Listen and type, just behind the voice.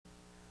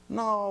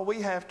No,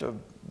 we have to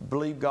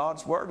believe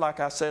God's Word. Like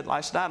I said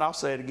last night, I'll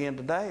say it again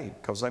today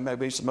because there may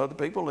be some other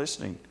people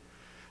listening.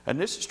 And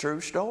this is a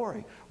true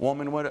story.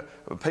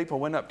 People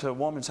went up to a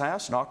woman's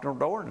house, knocked on her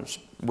door, and was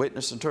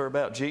witnessing to her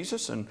about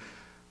Jesus, and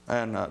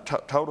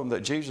told them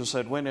that Jesus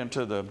had went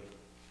into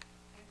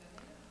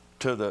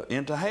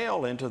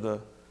hell, into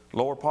the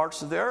lower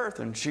parts of the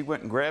earth. And she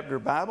went and grabbed her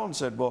Bible and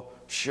said, well,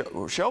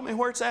 show me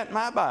where it's at in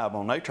my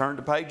Bible. And they turned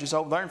the pages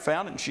over there and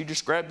found it. And she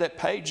just grabbed that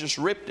page, just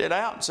ripped it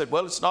out and said,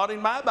 well, it's not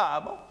in my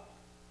Bible.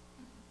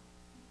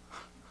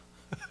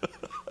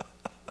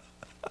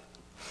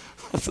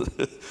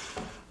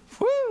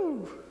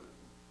 Woo!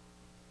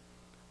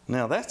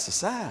 Now that's the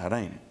side,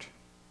 ain't it?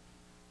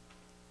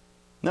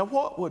 Now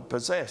what would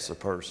possess a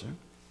person?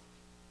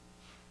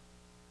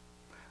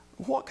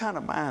 What kind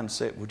of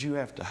mindset would you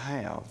have to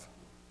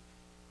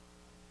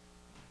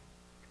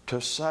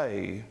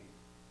say,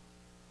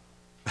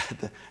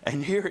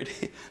 and here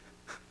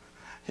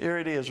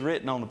it is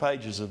written on the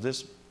pages of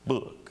this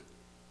book,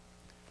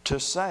 to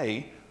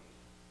say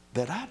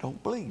that I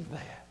don't believe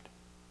that.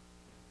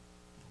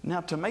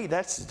 Now to me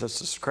that's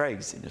just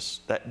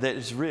craziness. That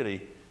is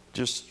really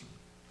just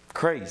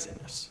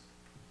craziness.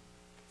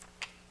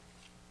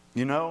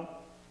 You know,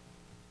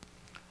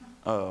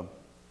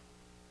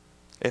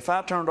 if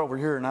I turned over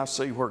here and I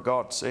see where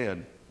God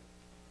said,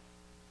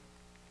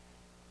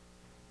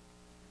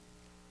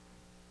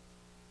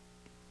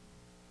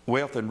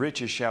 wealth and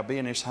riches shall be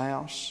in his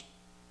house,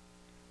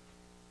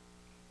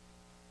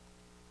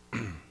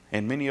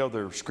 and many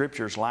other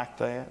scriptures like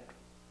that,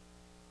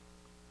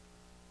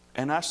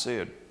 and I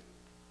said,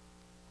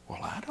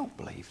 well, I don't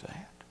believe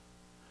that.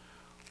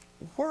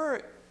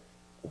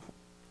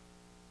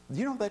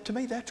 You know, that to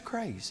me, that's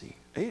crazy.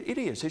 It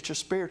is. It's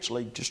just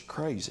spiritually just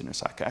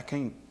craziness. I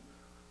can't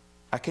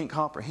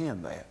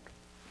comprehend that.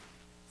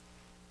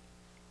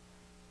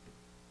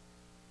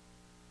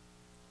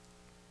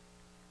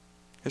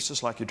 It's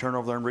just like you turn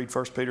over there and read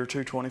 1 Peter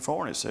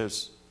 2:24, and it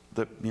says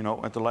that, you know,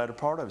 at the latter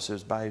part of it,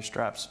 says, by his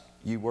stripes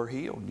you were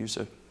healed. And you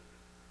say,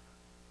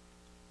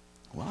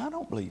 well, I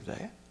don't believe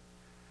that.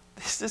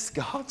 This is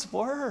God's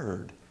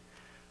Word.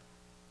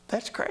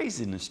 That's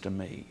craziness to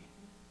me.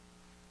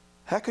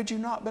 How could you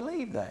not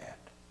believe that?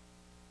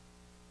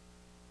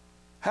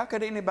 How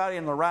could anybody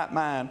in the right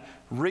mind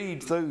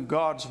read through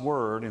God's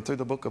Word and through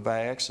the book of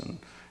Acts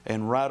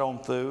and right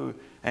on through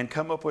and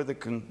come up with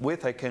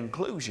a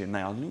conclusion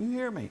now? Do you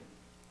hear me?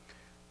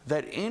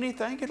 That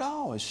anything at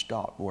all has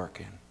stopped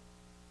working.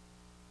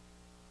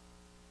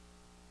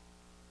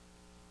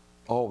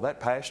 Oh, that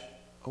passed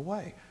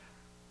away.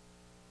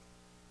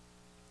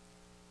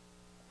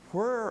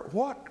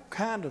 What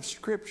kind of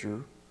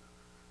scripture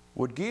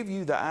would give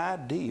you the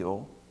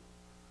ideal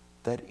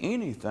that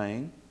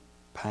anything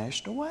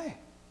passed away?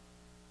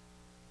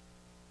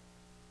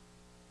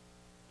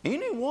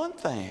 Any one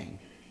thing.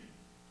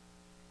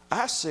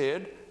 I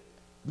said,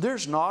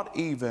 there's not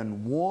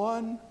even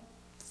one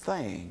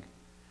thing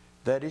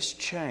that is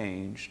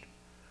changed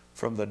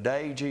from the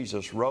day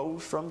Jesus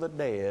rose from the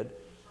dead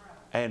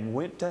and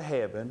went to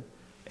heaven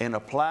and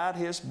applied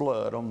his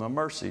blood on the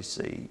mercy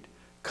seat,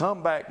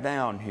 come back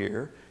down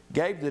here,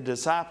 gave the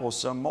disciples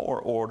some more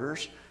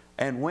orders,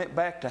 and went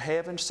back to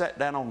heaven, sat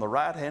down on the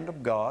right hand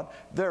of God.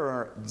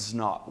 There's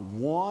not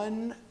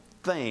one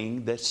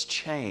thing that's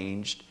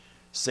changed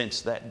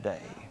since that day.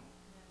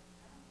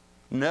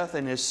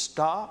 Nothing has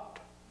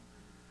stopped.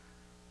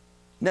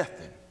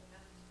 Nothing.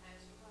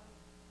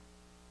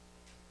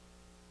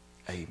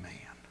 Amen.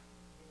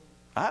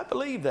 I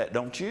believe that,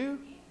 don't you?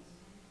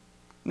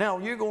 Now,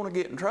 you're going to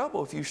get in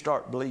trouble if you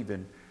start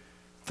believing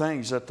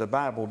things that the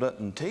Bible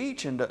doesn't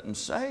teach and doesn't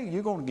say.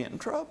 You're going to get in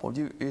trouble.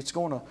 It's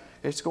going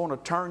to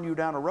turn you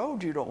down a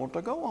road you don't want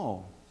to go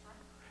on.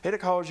 It'll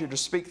cause you to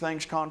speak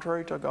things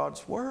contrary to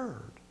God's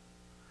Word.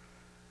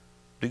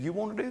 Do you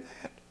want to do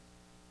that?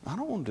 I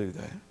don't want to do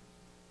that.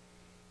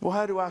 Well,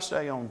 how do I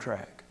stay on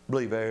track?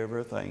 Believe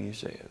everything He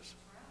says.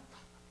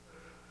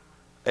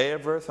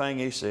 Everything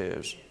He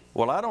says.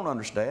 Well, I don't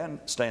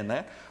understand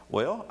that.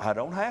 Well, I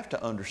don't have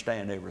to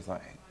understand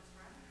everything.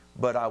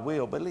 But I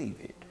will believe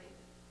it.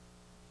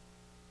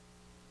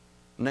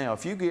 Now,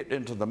 if you get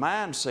into the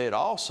mindset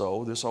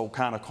also, this old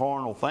kind of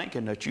carnal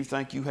thinking that you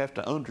think you have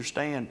to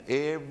understand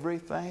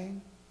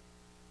everything,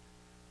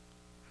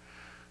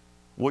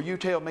 well, you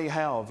tell me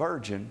how a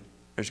virgin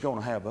is going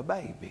to have a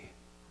baby.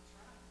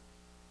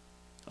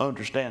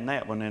 Understand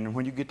that one, and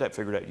when you get that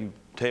figured out, you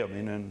tell me,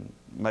 and then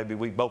maybe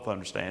we both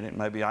understand it.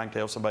 Maybe I can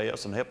tell somebody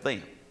else and help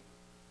them.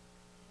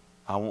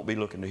 I won't be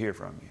looking to hear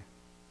from you.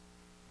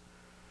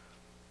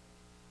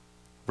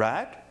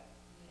 Right?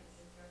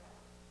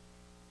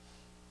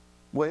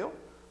 Well,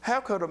 how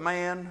could a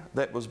man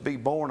that was be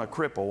born a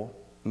cripple,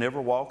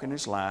 never walk in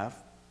his life,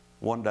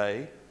 one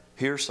day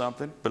hear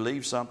something,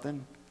 believe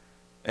something,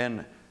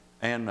 and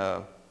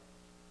the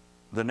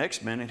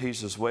next minute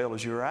he's as well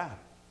as your eye?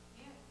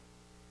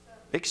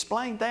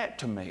 Explain that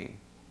to me.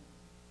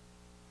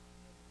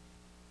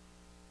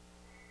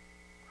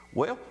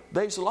 Well,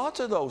 there's lots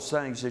of those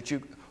things that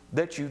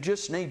you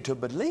just need to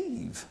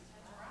believe.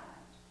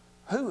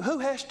 Who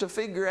has to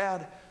figure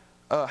out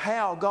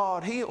how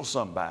God heals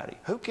somebody?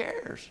 Who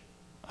cares?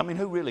 I mean,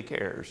 who really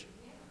cares?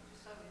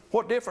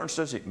 What difference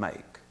does it make?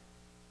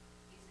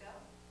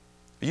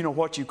 You know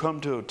what? You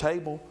come to a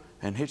table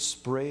and it's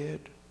spread.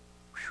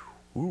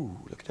 Whew, ooh,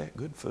 look at that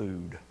good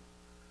food.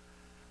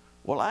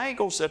 Well, I ain't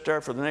going to sit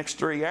there for the next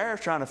 3 hours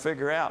trying to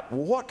figure out,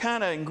 well, what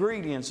kind of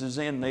ingredients is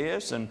in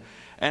this and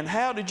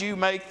how did you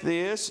make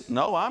this?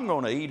 No, I'm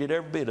going to eat it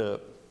every bit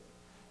up.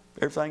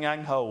 Everything I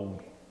can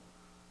hold.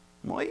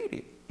 I'm going to eat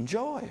it.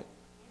 Enjoy it.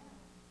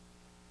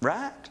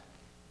 Right?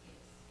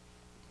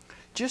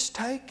 Just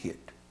take it.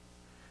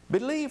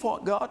 Believe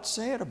what God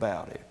said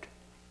about it.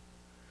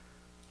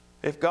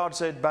 If God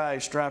said by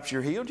His stripes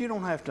you're healed, you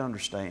don't have to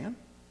understand.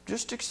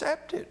 Just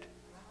accept it.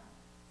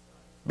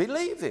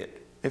 Believe it.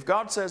 If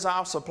God says,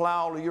 I'll supply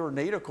all of your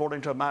need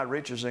according to my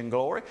riches and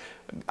glory,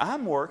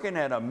 I'm working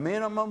at a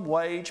minimum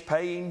wage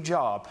paying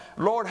job.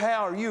 Lord,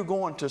 how are you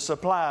going to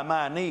supply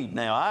my need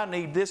now? I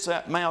need this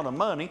amount of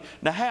money.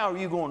 Now, how are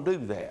you going to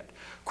do that?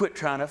 Quit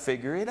trying to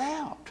figure it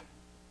out.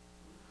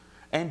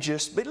 And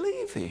just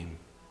believe Him.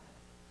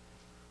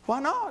 Why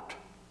not?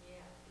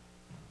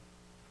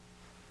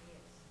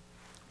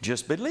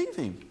 Just believe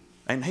Him,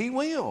 and He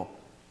will.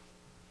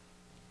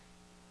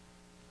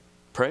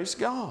 Praise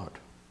God.